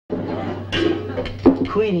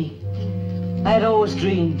Queenie, I had always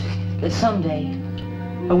dreamed that someday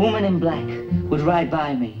a woman in black would ride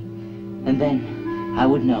by me, and then I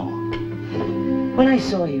would know. When I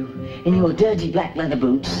saw you in your dirty black leather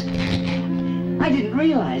boots, I didn't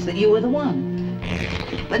realize that you were the one.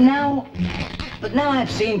 But now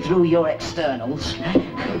I've seen through your externals.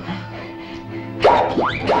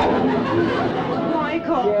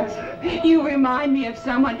 Michael, yes? You remind me of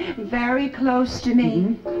someone very close to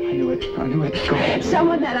me. I knew it. Go ahead.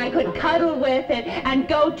 Someone that I could cuddle with and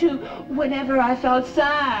go to whenever I felt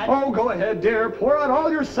sad. Oh, go ahead, dear. Pour out all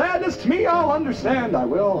your sadness to me. I'll understand. I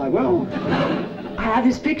will. I have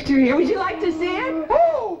this picture here. Would you like to see it?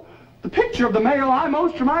 Oh, the picture of the male I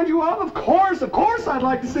most remind you of? Of course I'd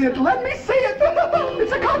like to see it. Let me see it.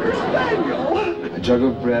 It's a Cocker Spaniel. A jug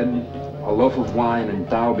of bread, a loaf of wine, and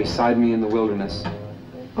thou beside me in the wilderness.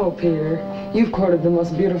 Oh, Peter, you've quoted the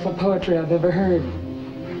most beautiful poetry I've ever heard.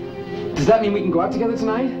 Does that mean we can go out together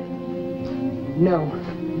tonight? No.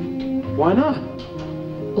 Why not?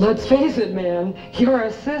 Let's face it, man, you're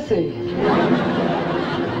a sissy.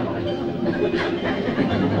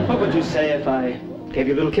 What would you say if I gave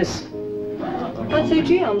you a little kiss? I'd say,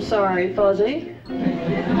 gee, I'm sorry, Fuzzy.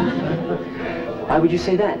 Why would you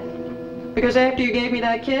say that? Because after you gave me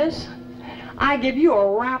that kiss, I give you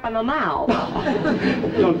a rap in the mouth.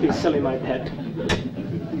 Don't be silly, my pet.